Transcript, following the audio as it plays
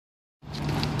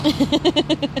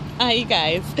Hi you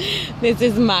guys, this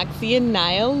is Moxy and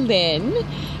Niall Lynn,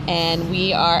 and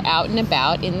we are out and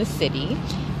about in the city,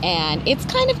 and it's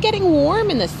kind of getting warm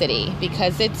in the city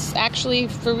because it's actually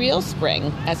for real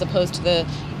spring as opposed to the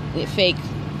fake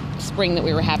spring that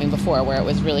we were having before where it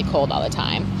was really cold all the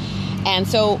time. And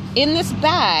so in this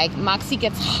bag, Moxy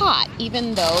gets hot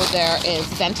even though there is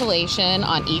ventilation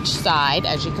on each side.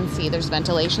 As you can see, there's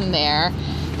ventilation there,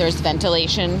 there's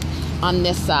ventilation on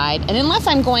this side, and unless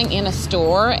I'm going in a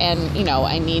store and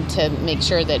I need to make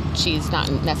sure that she's not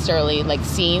necessarily like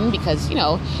seen, because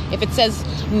if it says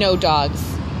no dogs,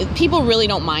 people really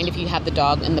don't mind if you have the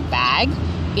dog in the bag,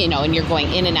 and you're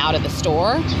going in and out of the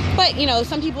store. But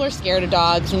some people are scared of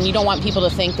dogs and you don't want people to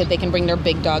think that they can bring their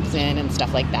big dogs in and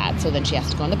stuff like that, so then she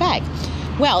has to go in the bag.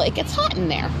 Well, it gets hot in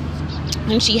there.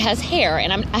 And she has hair,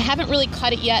 and I haven't really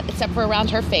cut it yet except for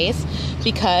around her face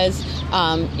because,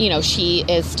 she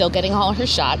is still getting all her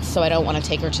shots, so I don't want to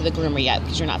take her to the groomer yet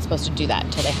because you're not supposed to do that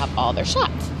until they have all their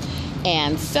shots.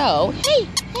 And so, hey.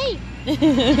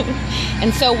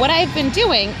 And so what I've been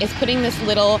doing is putting this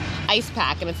little ice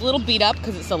pack, and it's a little beat up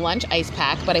because it's a lunch ice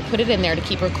pack, but I put it in there to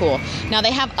keep her cool. Now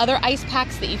they have other ice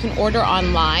packs that you can order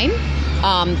online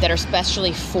that are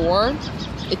specially for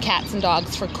the cats and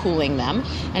dogs for cooling them.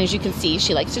 And as you can see,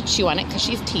 she likes to chew on it because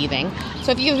she's teething.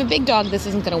 So if you have a big dog, this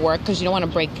isn't going to work because you don't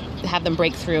want to have them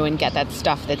break through and get that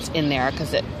stuff that's in there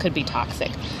because it could be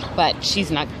toxic. But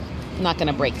she's not going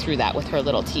to break through that with her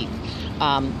little teeth.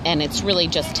 And it's really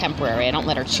just temporary. I don't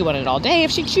let her chew on it all day.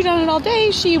 If she chewed on it all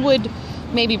day, she would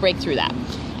maybe break through that.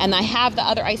 And I have the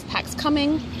other ice packs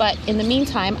coming, but in the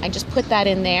meantime, I just put that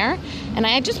in there. And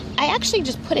I actually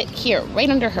just put it here, right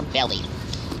under her belly.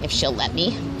 If she'll let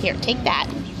me. Here, take that.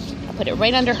 I'll put it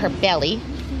right under her belly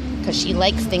because she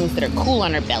likes things that are cool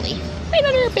on her belly. Right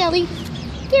under her belly.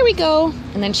 There we go.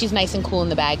 And then she's nice and cool in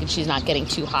the bag and she's not getting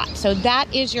too hot. So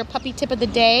that is your puppy tip of the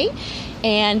day.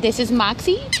 And this is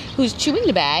Moxy, who's chewing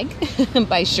the bag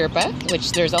by Sherpa,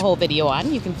 which there's a whole video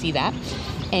on. You can see that.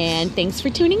 And thanks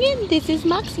for tuning in. This is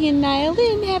Moxy and Niall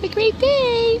Lynn. Have a great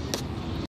day.